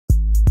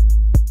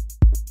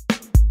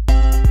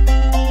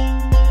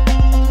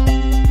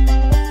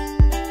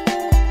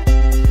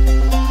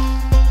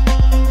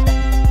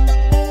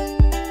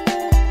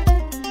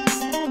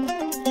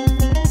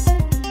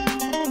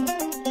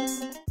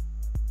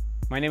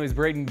name is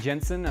Braden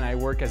and I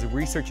work as a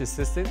research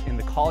assistant in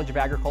the College of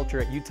Agriculture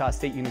at Utah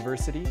State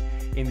University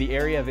in the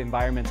area of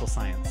environmental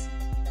science.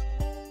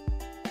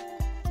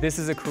 This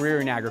is a career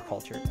in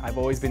agriculture. I've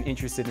always been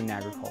interested in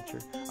agriculture.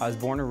 I was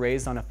born and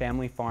raised on a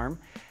family farm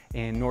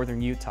in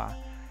northern Utah.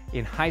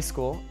 In high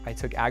school, I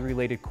took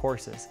ag-related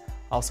courses,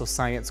 also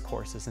science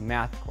courses and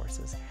math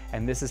courses,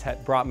 and this has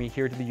brought me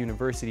here to the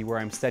university where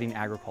I'm studying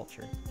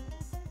agriculture.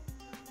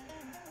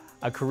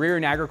 A career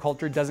in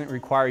agriculture doesn't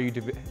require you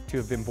to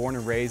have been born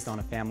and raised on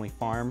a family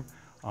farm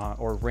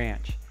or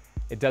ranch.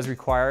 It does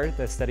require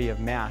the study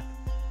of math,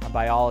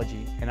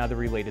 biology, and other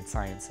related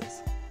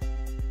sciences.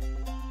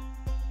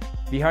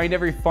 Behind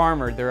every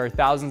farmer, there are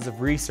thousands of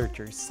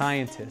researchers,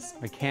 scientists,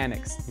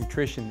 mechanics,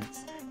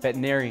 nutritionists,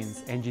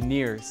 veterinarians,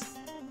 engineers,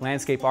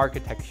 landscape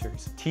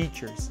architects,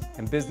 teachers,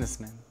 and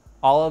businessmen,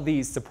 all of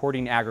these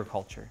supporting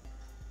agriculture.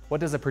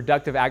 What does a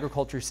productive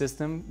agriculture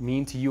system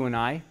mean to you and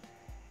I?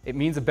 It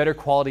means a better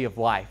quality of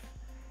life.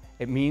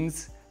 It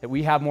means that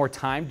we have more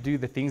time to do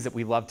the things that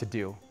we love to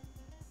do.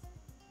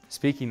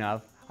 Speaking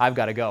of, I've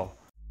got to go.